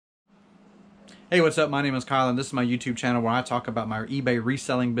Hey, what's up? My name is Kyle, and this is my YouTube channel where I talk about my eBay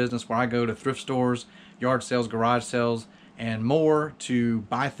reselling business, where I go to thrift stores, yard sales, garage sales, and more to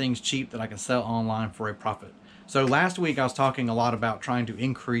buy things cheap that I can sell online for a profit. So last week I was talking a lot about trying to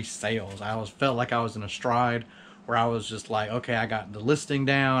increase sales. Felt like I was in a stride where I was just like, okay, I got the listing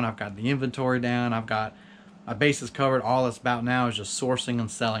down, I've got the inventory down, I've got my bases covered. All it's about now is just sourcing and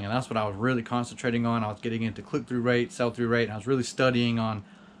selling, and that's what I was really concentrating on. I was getting into click-through rate, sell-through rate, and I was really studying on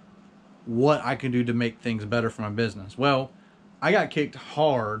what I can do to make things better for my business. Well, I got kicked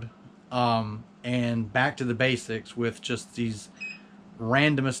hard and back to the basics with just these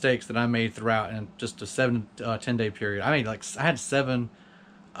random mistakes that I made throughout in just a 10 day period. I had 7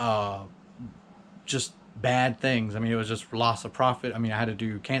 just bad things. I mean, it was just loss of profit. I mean, I had to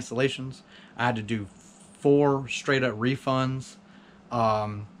do cancellations. I had to do 4 straight up refunds.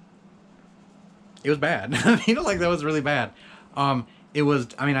 It was bad. That was really bad.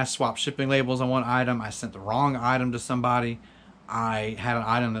 I swapped shipping labels on one item. I sent the wrong item to somebody. I had an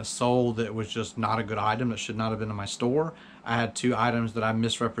item that sold that was just not a good item that should not have been in my store. I had 2 items that I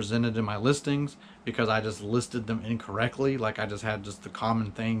misrepresented in my listings because I just listed them incorrectly. Like, I just had just the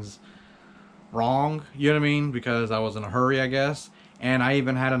common things wrong, you know what I mean? Because I was in a hurry, I guess. And I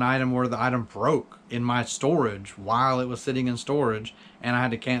even had an item where the item broke in my storage while it was sitting in storage, and I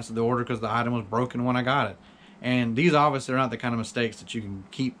had to cancel the order because the item was broken when I got it. And these obviously are not the kind of mistakes that you can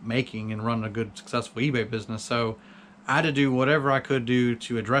keep making and run a good, successful eBay business. So I had to do whatever I could do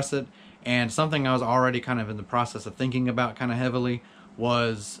to address it. And something I was already kind of in the process of thinking about kind of heavily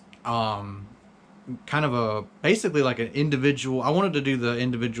was basically like an individual. I wanted to do the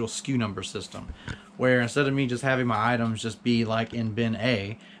individual SKU number system, where instead of me just having my items just be like in bin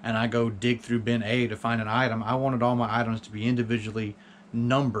A and I go dig through bin A to find an item, I wanted all my items to be individually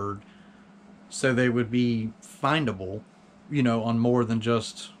numbered so they would be findable, on more than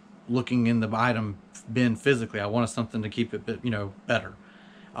just looking in the item bin physically. I wanted something to keep it, better.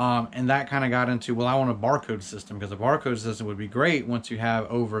 And that kind of got into, well, I want a barcode system, because a barcode system would be great once you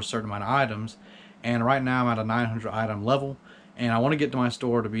have over a certain amount of items. And right now I'm at a 900 item level, and I want to get to my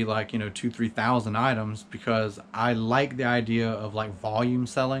store to be like, 2,000-3,000 items, because I like the idea of like volume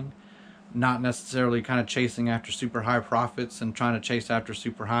selling, not necessarily kind of chasing after super high profits and trying to chase after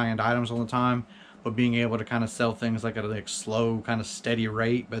super high-end items all the time, but being able to kind of sell things like at a slow, kind of steady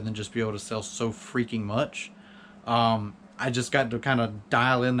rate, but then just be able to sell so freaking much. I just got to kind of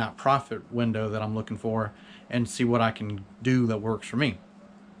dial in that profit window that I'm looking for and see what I can do that works for me.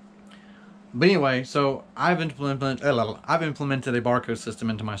 But anyway, so I've implemented a barcode system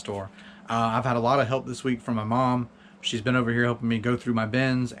into my store. I've had a lot of help this week from my mom. She's been over here helping me go through my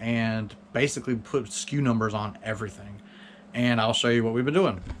bins and basically put SKU numbers on everything. And I'll show you what we've been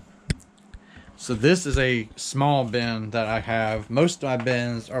doing. So this is a small bin that I have. Most of my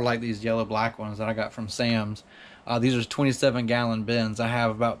bins are like these yellow black ones that I got from Sam's. These are 27-gallon bins. I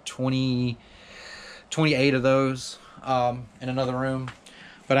have about 28 of those in another room.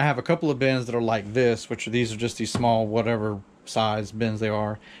 But I have a couple of bins that are like this, these are just these small, whatever size bins they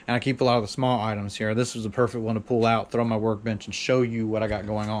are. And I keep a lot of the small items here. This is the perfect one to pull out, throw on my workbench, and show you what I got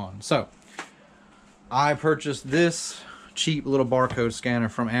going on. So I purchased this cheap little barcode scanner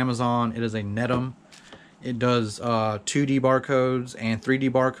from Amazon. It is a Netum. It does 2D barcodes and 3D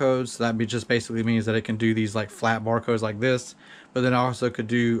barcodes. So that just basically means that it can do these like flat barcodes like this, but then it also could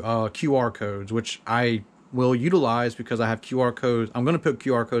do QR codes, which I will utilize because I have QR codes. I'm going to put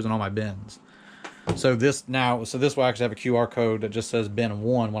QR codes in all my bins. So this will actually have a QR code that just says bin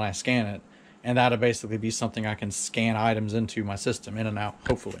 1 when I scan it, and that'll basically be something I can scan items into my system, in and out,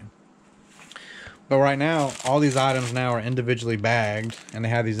 hopefully. But right now, all these items now are individually bagged, and they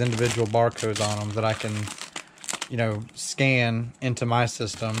have these individual barcodes on them that I can, scan into my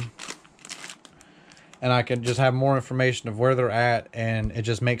system. And I can just have more information of where they're at, and it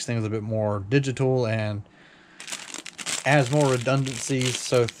just makes things a bit more digital and adds more redundancies,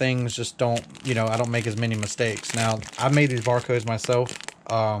 so things just don't, I don't make as many mistakes. Now, I've made these barcodes myself.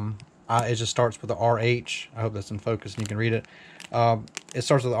 It just starts with the RH. I hope that's in focus and you can read it. It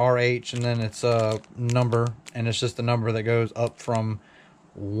starts with RH, and then it's a number, and it's just a number that goes up from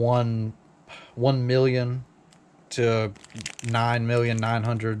 1 million to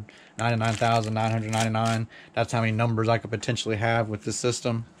 9,999,999. That's how many numbers I could potentially have with this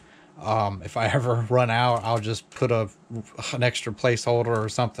system. If I ever run out, I'll just put an extra placeholder or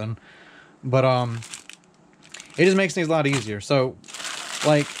something. But it just makes things a lot easier. So,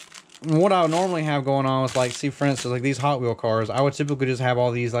 like, what I would normally have going on was, like, see, for instance, like these Hot Wheel cars, I would typically just have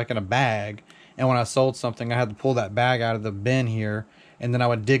all these like in a bag, and when I sold something, I had to pull that bag out of the bin here, and then I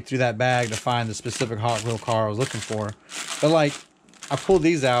would dig through that bag to find the specific Hot Wheel car I was looking for. But like, I pulled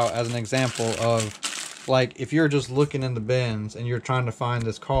these out as an example of, like, if you're just looking in the bins and you're trying to find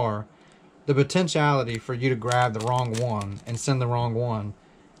this car, the potentiality for you to grab the wrong one and send the wrong one,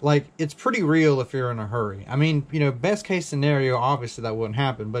 like, it's pretty real if you're in a hurry. I mean, you know, best case scenario, obviously that wouldn't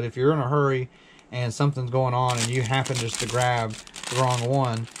happen, but if you're in a hurry and something's going on and you happen just to grab the wrong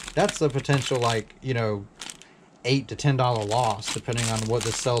one, that's a potential, like, you know, $8 to $10 loss, depending on what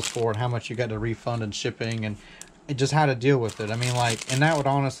this sells for and how much you got to refund and shipping and just how to deal with it. I mean, like, and that would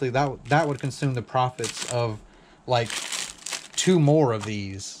honestly, that would consume the profits of, like, 2 more of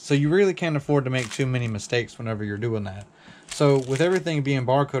these. So you really can't afford to make too many mistakes whenever you're doing that. So with everything being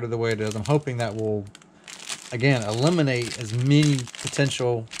barcoded the way it is, I'm hoping that will, again, eliminate as many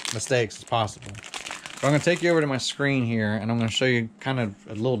potential mistakes as possible. So I'm going to take you over to my screen here, and I'm going to show you kind of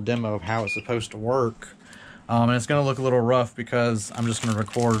a little demo of how it's supposed to work. And it's going to look a little rough because I'm just going to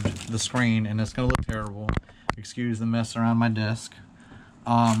record the screen, and it's going to look terrible. Excuse the mess around my desk.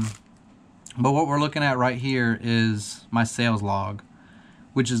 But what we're looking at right here is my sales log,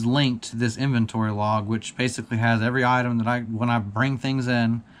 which is linked to this inventory log, which basically has every item that when I bring things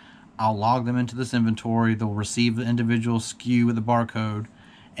in, I'll log them into this inventory. They'll receive the individual SKU with the barcode,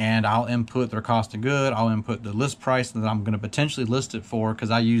 and I'll input their cost of good. I'll input the list price that I'm going to potentially list it for,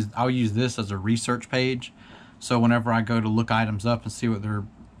 because I'll use this as a research page. So whenever I go to look items up and see what they're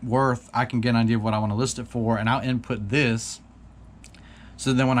worth, I can get an idea of what I want to list it for, and I'll input this.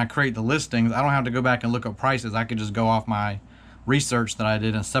 So then when I create the listings, I don't have to go back and look up prices. I can just go off my research that I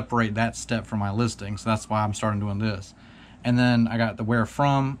did and separate that step from my listing. So that's why I'm starting doing this. And then I got the where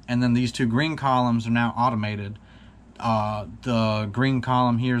from, and then these 2 green columns are now automated. The green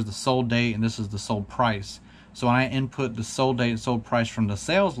column here is the sold date, and this is the sold price. So when I input the sold date and sold price from the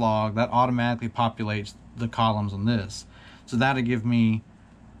sales log, that automatically populates the columns on this. So that'll give me,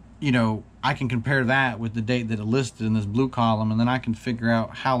 you know, I can compare that with the date that it listed in this blue column, and then I can figure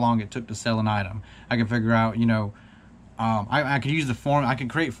out how long it took to sell an item. I can figure out, you know, I could use the form. I can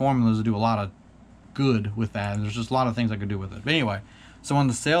create formulas to do a lot of good with that. And there's just a lot of things I could do with it. But anyway, so on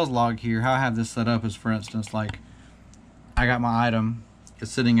the sales log here, how I have this set up is, for instance, like, I got my item,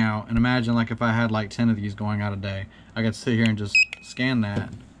 it's sitting out, and imagine, like, if I had like 10 of these going out a day, I could sit here and just scan that.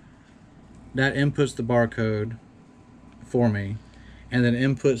 That inputs the barcode for me, and then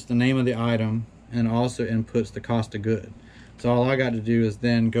inputs the name of the item, and also inputs the cost of good. So all I got to do is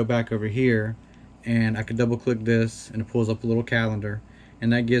then go back over here, and I can double click this, and it pulls up a little calendar,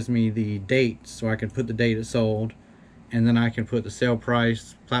 and that gives me the date, so I can put the date it sold, and then I can put the sale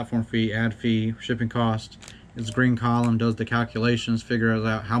price, platform fee, ad fee, shipping cost. This green column does the calculations, figures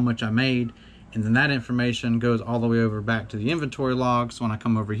out how much I made, and then that information goes all the way over back to the inventory log. So when I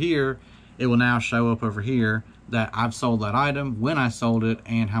come over here, it will now show up over here that I've sold that item, when I sold it,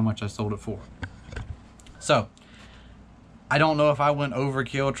 and how much I sold it for. So I don't know if I went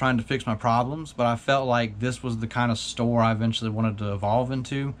overkill trying to fix my problems, but I felt like this was the kind of store I eventually wanted to evolve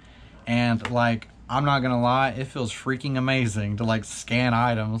into. And, like, I'm not gonna lie, it feels freaking amazing to, like, scan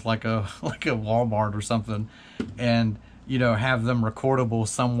items like a Walmart or something, and, you know, have them recordable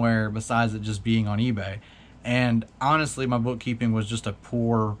somewhere besides it just being on eBay. And honestly, my bookkeeping was just a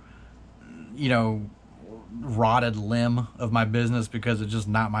poor, you know, rotted limb of my business because it's just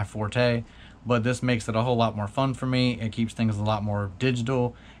not my forte. But this makes it a whole lot more fun for me. It keeps things a lot more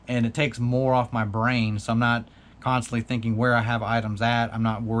digital, and it takes more off my brain, so I'm not constantly thinking where I have items at. I'm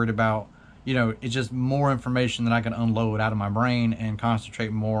not worried about, you know, it's just more information that I can unload out of my brain and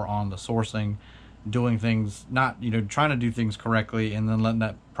concentrate more on the sourcing, doing things, not, you know, trying to do things correctly, and then letting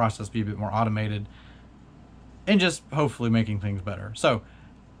that process be a bit more automated, and just hopefully making things better. So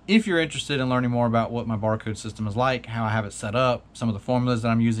if you're interested in learning more about what my barcode system is like, how I have it set up, some of the formulas that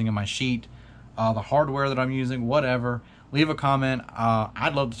I'm using in my sheet, the hardware that I'm using, whatever, leave a comment.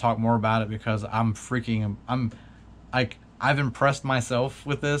 I'd love to talk more about it because I've impressed myself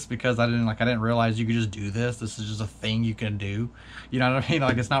with this, because I didn't realize you could just do this. This is just a thing you can do. You know what I mean?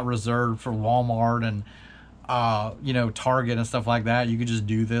 Like, it's not reserved for Walmart and you know, Target and stuff like that. You could just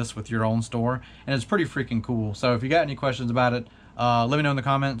do this with your own store, and it's pretty freaking cool. So if you got any questions about it, let me know in the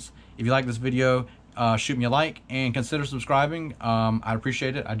comments. If you like this video, shoot me a like and consider subscribing. I'd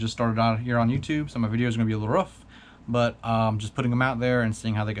appreciate it. I just started out here on YouTube, so my videos are going to be a little rough, but just putting them out there and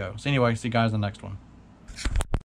seeing how they go. So anyway, see you guys in the next one.